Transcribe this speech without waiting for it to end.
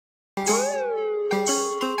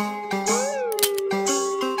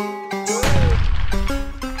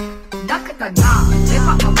tenang,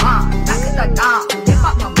 lepak mama, nak ke tenang,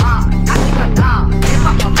 lepak mama, nak ke tenang,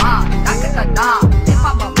 lepak mama, nak ke tenang,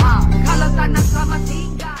 lepak mama, kalau tak nak selamat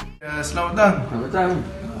tinggal. Selamat datang. Selamat datang.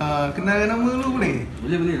 Kenal nama lu boleh?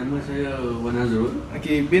 Boleh. Nama saya Wan Azrul.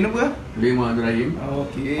 Okey, band apa? Lima Abdul.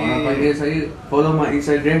 Okey. Orang panggil saya, follow my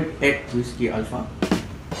Instagram @Whiskey Alpha.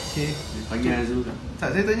 Okey. Panggil Azrul kan?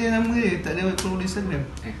 Tak, saya tanya nama dia, tak ada follow di Instagram.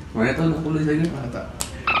 Mana tahu nak follow saya? Tak.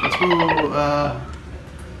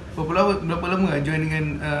 So, berapa lama join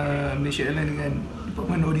dengan Malaysia Airlines dengan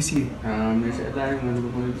Department Audisi? Malaysia Airlines dengan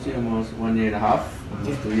Department Audisi almost 1.5 years,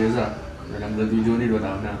 almost 2 years lah. Dalam bulan 7 ni 2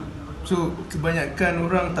 tahun lah. So, kebanyakan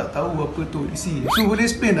orang tak tahu apa tu audisi. So, boleh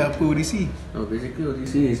explain tak apa audisi? So, basically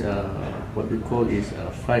audisi is what we call is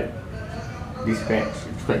flight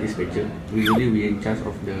dispatcher. Usually we in charge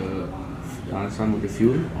of the some of the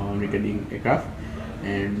fuel on regarding aircraft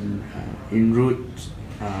and en route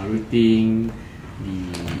routing the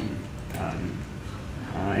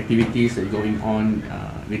activities that are going on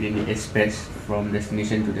within the airspace from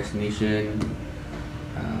destination to destination.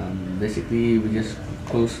 Basically,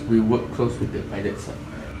 we work close with the pilots.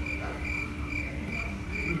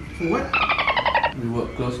 What? We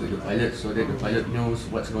work close with the pilot so that the pilot knows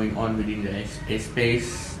what's going on within the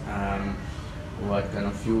airspace, what kind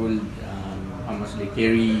of fuel, how much they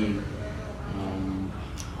carry,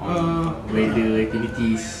 weather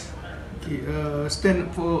activities. Okay, stand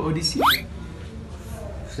for audisi?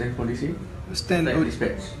 Stand for DC? Stand Flight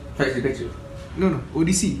dispatch. Flight dispatcher. No,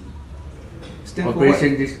 audisi. Stand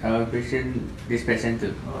Operation for what? Operation Dispatch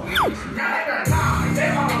Center.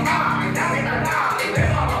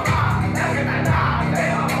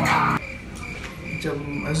 Macam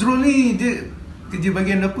Azrul ni dia kerja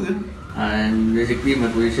bahagian apa? And basically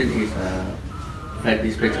my position is flight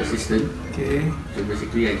dispatch assistant. Okay. So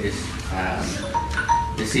basically I just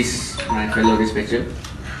assist my fellow dispatcher.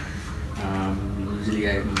 Usually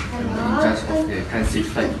I'm in charge of the transit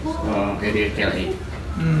flight area KLA.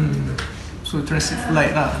 So transit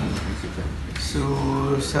flight lah. So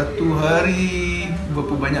satu hari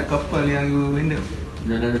berapa banyak kapal yang you handle?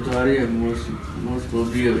 Dalam satu hari most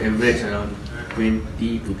probably average around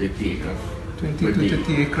 20 to 30 aircraft. 20 to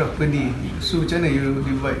 30 aircraft per day. So macam mana you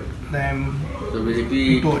divide time So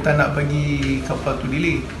basically untuk tak nak bagi kapal tu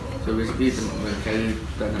delay? So basically cara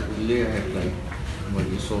tak nak delay, I have like what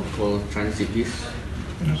is so called transit list.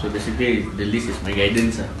 So basically the list is my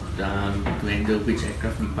guidance to handle which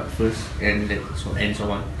aircraft depart first and so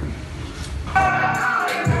on.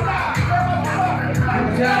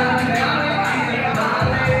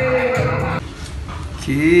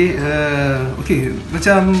 Okay,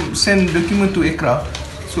 macam send document to aircraft.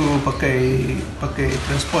 So pakai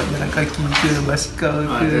transport jalan kaki ke basikal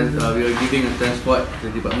ke? We are giving a transport. The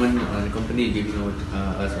department, the company giving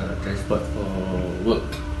us a transport for work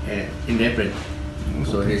in the airport.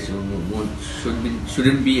 So there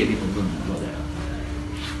shouldn't be any problem about that.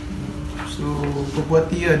 So berpuas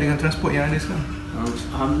hati lah dengan transport yang ada sekarang?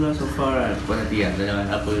 Alhamdulillah so far puas hati lah dengan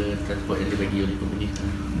apa transport yang dibagi oleh company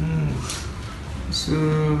sekarang. So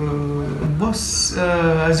bos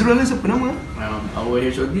Azrul ni siapa nama? Our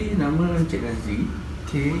HOD nama Encik Azizie.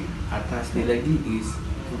 Okay. Atas dia lagi is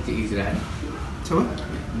Encik Izran. Siapa?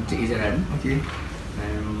 Encik Izran. Okay.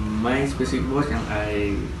 And my specific boss yang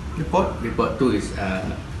I report tu is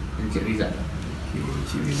Encik Rizal. Okay,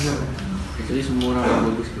 Encik Rizal. Actually semua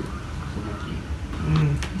orang bagus tu. Semua okay.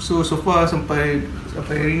 So far sampai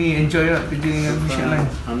hari ni enjoy lah kerja dengan Malaysia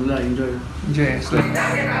Airlines? Alhamdulillah enjoy. Enjoy selalu.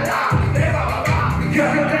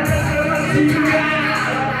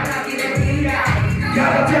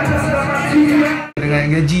 Dengan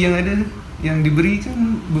gaji yang ada, yang diberi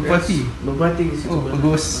kan berpuas-hati? Berpuas-hati. Oh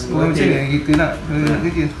bagus. Macam mana kita nak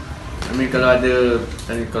kerja? I mean kalau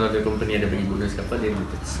ada company ada bagi bonus ke apa, then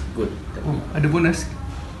it's good. Oh, ada bonus?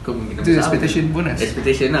 Itu expectation bonus?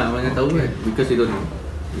 Expectation lah, mana tahu kan. Because we don't know.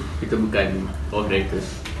 Kita bukan all directors.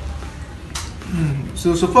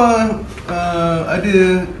 So far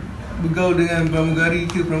ada bergaul dengan pramugari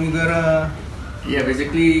ke pramugara? Yeah,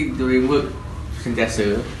 basically during work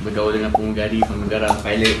sentiasa bergaul dengan pramugara,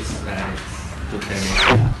 pilots. Itu kan biasa.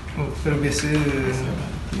 Oh, kan biasa.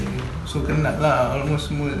 So kenal lah almost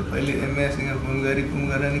semua pilot MS dengan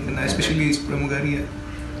pramugara ni kenal, especially pramugari lah.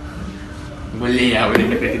 Boleh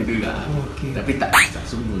kata itu lah. Okay. Tapi tak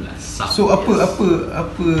semua lah. So apa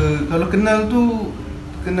kalau kenal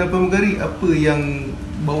pramugari, apa yang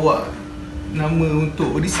bawa nama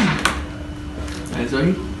untuk audisi?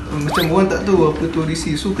 Sorry? Macam orang tak tahu apa tu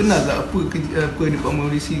audisi. So kenal tak apa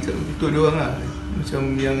department audisi untuk dia orang lah.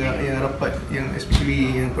 Macam yang rapat, yang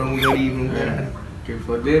especially yang pramugara. Okay,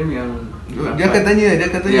 for them yang dia akan tanya.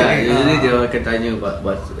 Yeah, usually dia akan tanya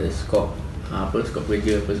what's the scope apa skop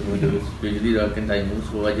kerja apa semua tu. Usually dia akan tanya,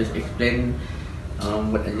 so I just explain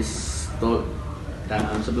what I just told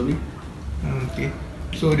sebelum ni. Okay.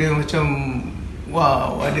 So dia macam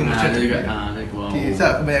wow, ada macam tu juga. Wow. Okay,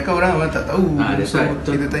 sebab kebanyakan orang tak tahu. So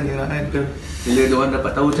kita tanya lah kan. Bila dia orang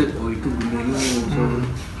dapat tahu tu, oh itu benda ni.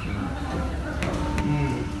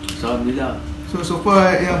 So alhamdulillah. So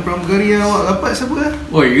far yang pramugari yang awak dapat siapa lah?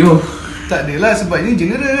 Oh yo. Tak adalah, sebab ni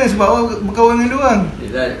general kan, sebab awak berkawan dengan diorang.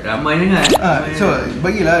 Yelah, ramai sangat. So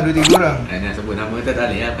bagilah 2-3 orang. Nak sebut nama tu tak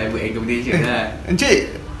boleh lah, private accommodation lah.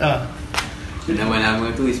 Encik? Nama-nama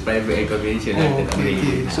tu is private accommodation lah, kita tak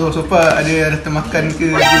boleh. So far ada termakan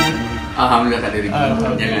ke? Alhamdulillah tak ada lagi.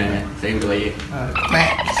 Jangan, saya boleh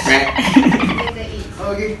bayar.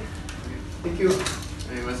 Okay. Thank you.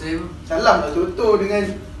 Terima kasih. Salam lah Toto dengan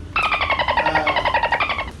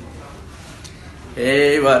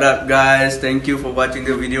Hey, what up guys? Thank you for watching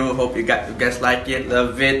the video. Hope you guys like it,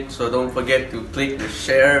 love it. So don't forget to click the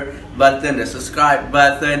share button, the subscribe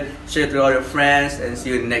button, share to all your friends, and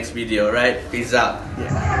see you in the next video, right? Peace out.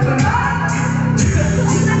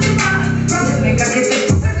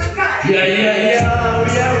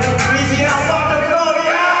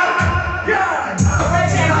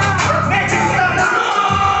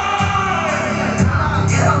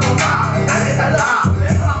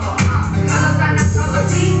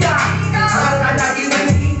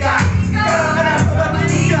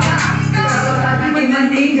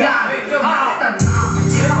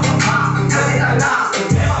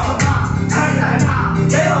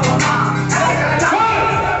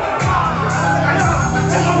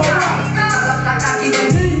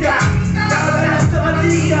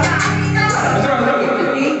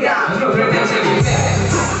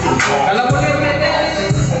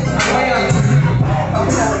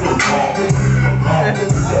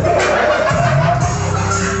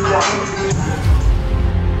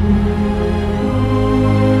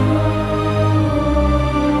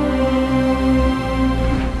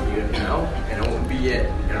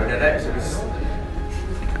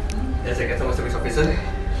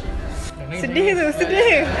 Sedih tu,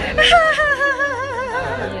 sedih.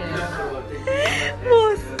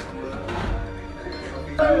 Bos.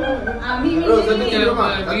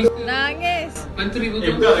 Nangis. Menteri Buka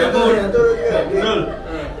rambut.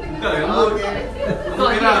 Buka rambut. Buka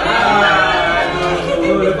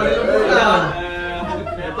rambut.